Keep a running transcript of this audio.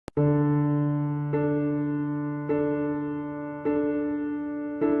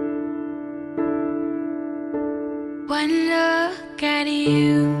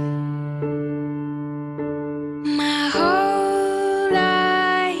you. My whole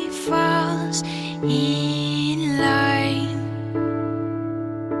life falls in line.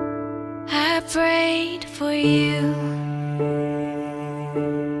 I prayed for you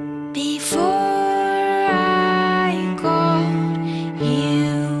before I called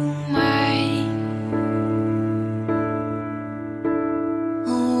you mine.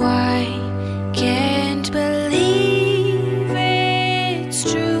 Oh, I can't believe it's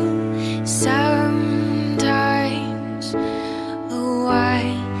true sometimes. Oh,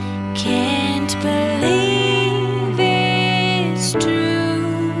 I can't believe it's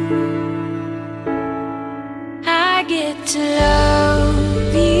true. I get to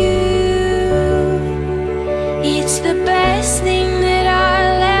love you. It's the best thing that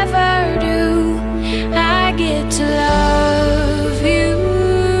I'll ever do. I get to love you.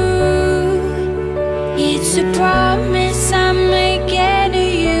 It's a promise I'm making to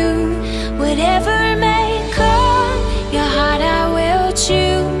you. Whatever may come, your heart I will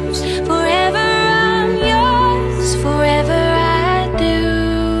choose. Forever I'm yours, forever I do.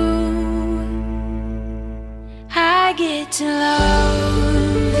 I get to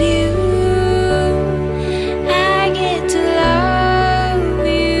love you. I get to love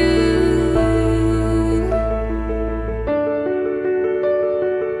you.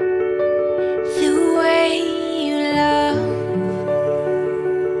 The way you love,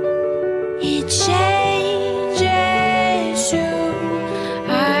 it changes who I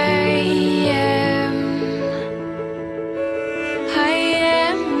am. I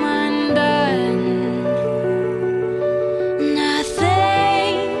am undone.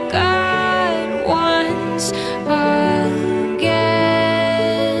 Nothing God wants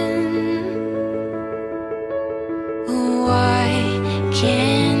again. Oh, I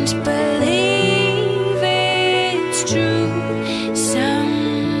can't believe it's true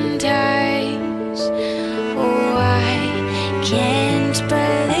sometimes. Oh, I can't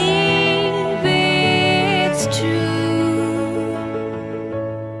believe it's true.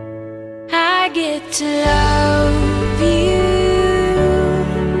 I get to love you.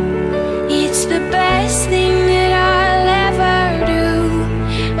 It's the best thing that I'll ever do.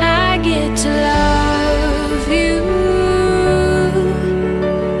 I get to love you.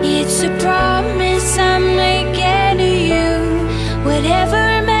 It's a promise I'm making to you.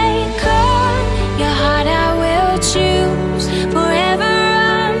 Whatever may come, your heart I will choose. Forever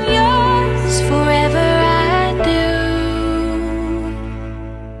I'm yours, forever I do.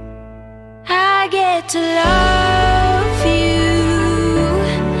 I get to love you.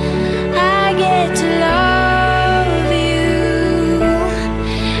 I get to love you.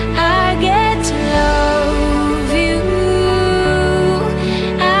 I get to love you.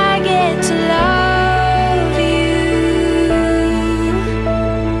 I get to love you.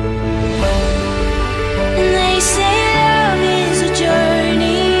 And they say love is a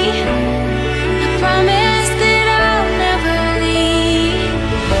journey. I promise that I'll never leave.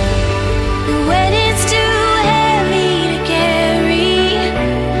 And when it's too heavy to carry,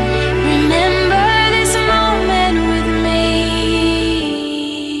 remember this moment with me.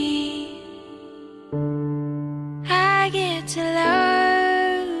 I get to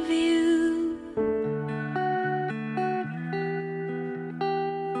love you.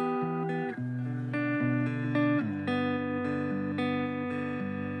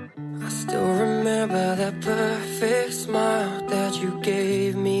 I still remember that perfect smile that you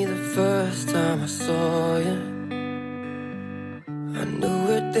gave me the first time I saw you. I knew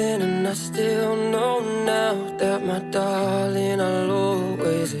it then and I still know now that, my darling, I'll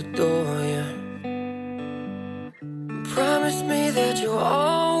always adore you. Promise me that you'll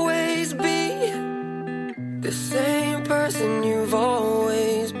always be the same person you've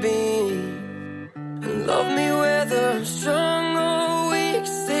always been, and love me whether I'm strong or weak.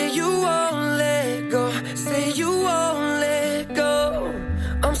 Say you won't let go, say you won't let go.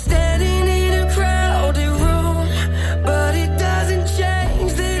 I'm standing in a crowded room, but it doesn't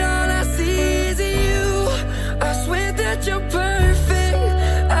change that all I see is you. I swear that you're perfect.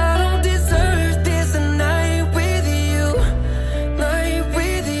 I don't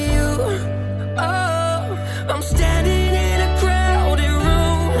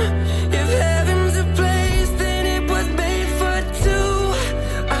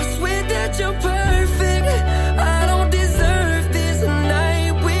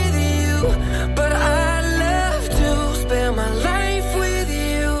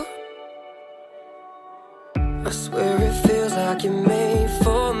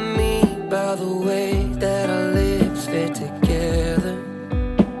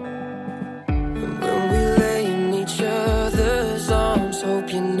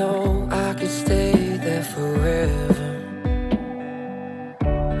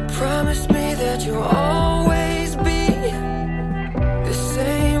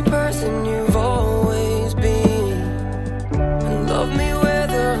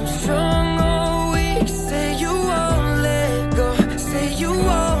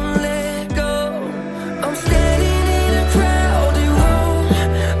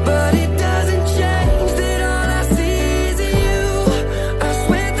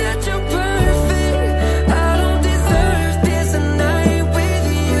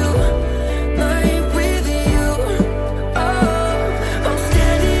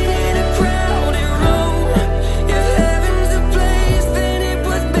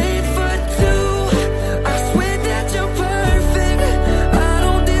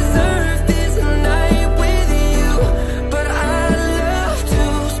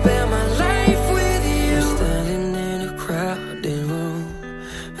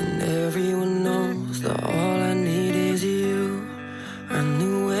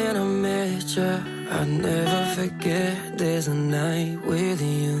you, I'd never forget. There's a night with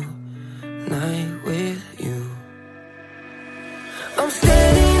you, night with